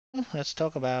Let's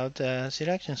talk about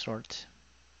selection sort.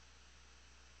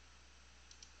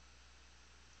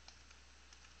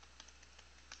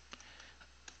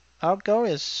 Our goal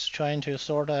is trying to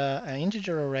sort an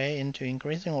integer array into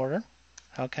increasing order.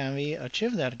 How can we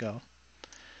achieve that goal?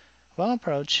 One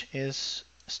approach is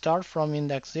start from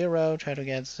index 0, try to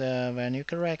get the value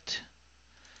correct,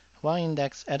 one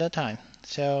index at a time.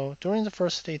 So during the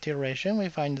first iteration, we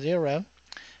find 0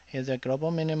 is a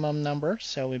global minimum number,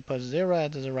 so we put 0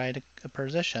 at the right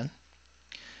position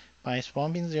by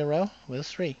swapping 0 with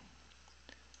 3.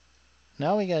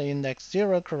 Now we get index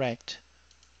 0 correct.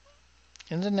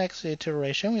 In the next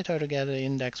iteration, we try to get the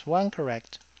index 1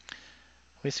 correct.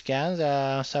 We scan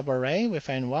the subarray, we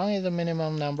find 1 is the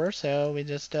minimum number, so we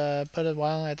just put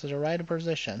 1 at the right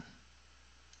position.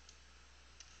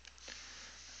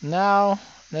 Now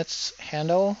let's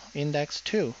handle index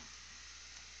 2.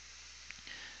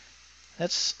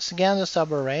 Let's scan the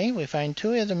subarray, we find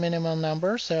 2 is the minimum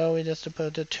number, so we just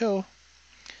put the 2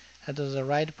 at the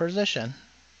right position.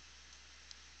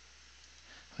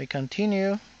 We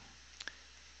continue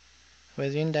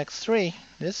with index 3.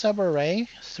 This subarray,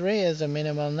 3 is the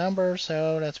minimum number,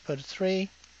 so let's put 3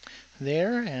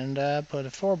 there and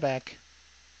put 4 back.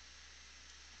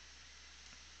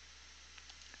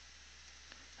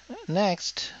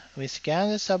 Next, we scan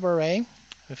the subarray.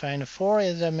 We find 4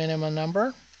 is the minimum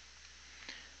number,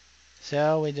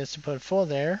 so we just put 4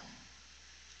 there.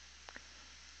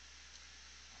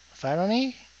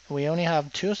 Finally, we only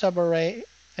have two subarray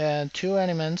and 2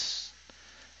 elements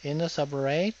in the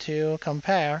subarray to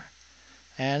compare,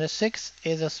 and 6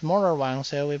 is a smaller one,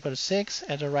 so we put 6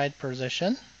 at the right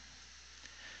position.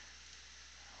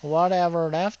 Whatever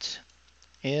left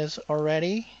is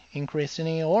already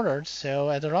increasingly ordered, so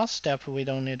at the last step we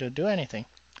don't need to do anything.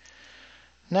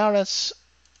 Now let's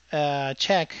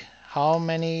check how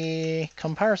many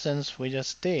comparisons we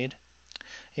just did.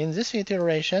 In this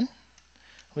iteration,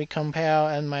 we compare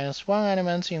n-1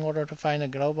 elements in order to find a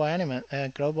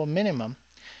global minimum,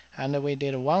 and we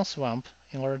did one swap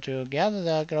in order to get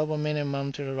the global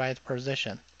minimum to the right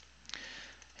position.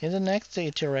 In the next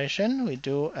iteration, we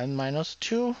do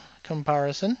n-2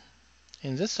 comparison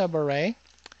in this subarray.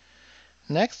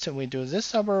 Next, we do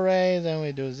this subarray, then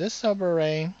we do this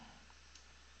subarray.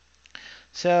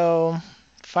 So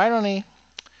finally,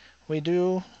 we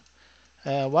do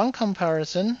one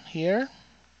comparison here.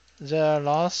 The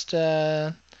last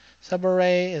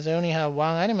subarray is only have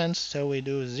one element, so we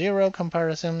do 0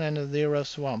 comparison and 0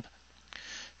 swap.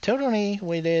 Totally,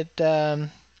 we did 0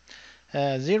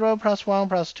 plus 1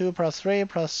 plus 2 plus 3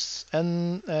 plus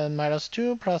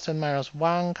n-2 plus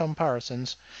n-1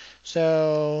 comparisons.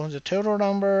 So the total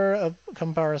number of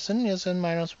comparison is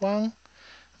n-1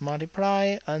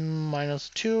 multiply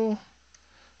n-2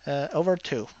 over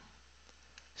 2.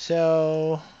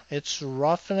 So it's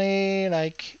roughly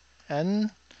like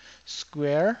n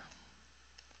squared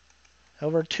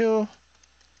over 2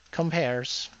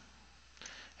 compares.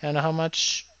 And how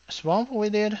much swap we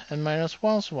did?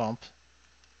 n-1 swap.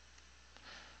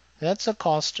 That's the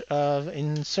cost of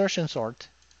insertion sort.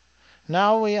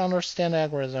 Now we understand the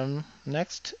algorithm.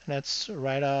 Next, let's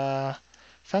write a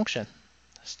function.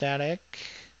 Static,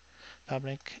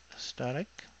 public static.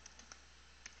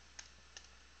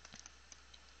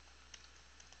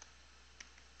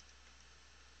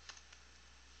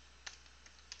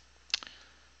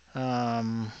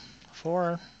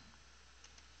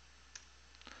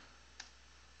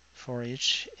 For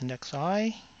each index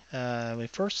I, we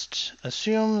first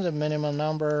assume the minimum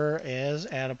number is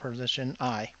at a position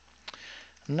I.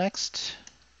 Next,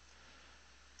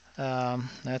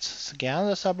 let's scan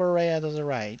the subarray at the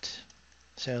right.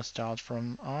 So start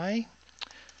from I,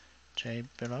 J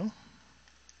below.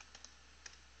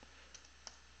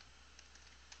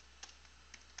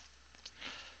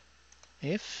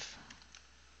 If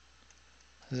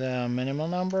the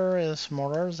minimum number is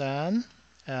smaller than,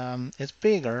 is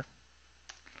bigger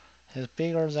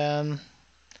than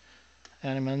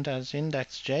element as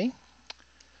index j,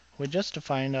 we just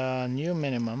find a new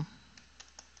minimum.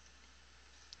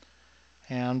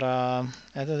 And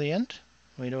at the end,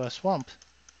 we do a swap.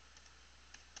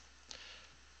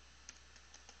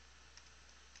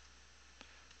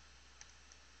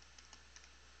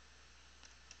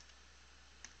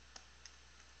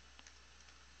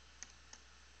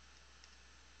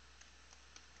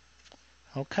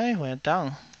 Okay, we're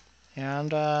done.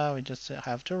 And we just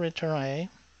have to return A.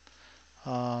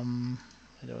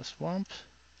 We do a swap.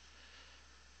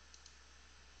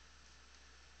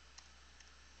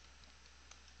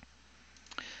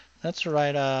 Let's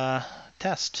write a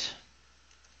test.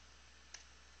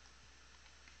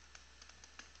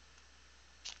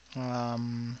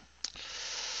 Um,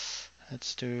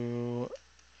 let's do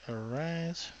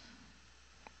arrays.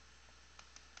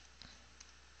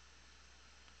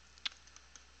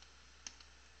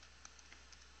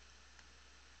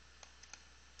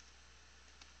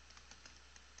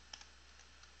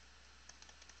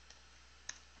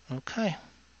 Okay.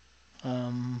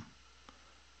 Um,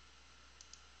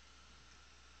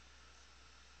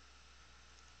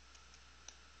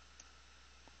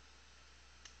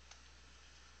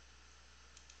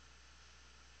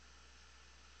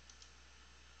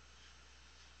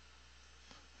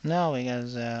 Now we got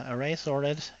the array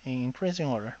sorted in increasing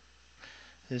order.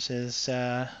 This is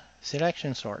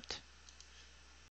selection sort.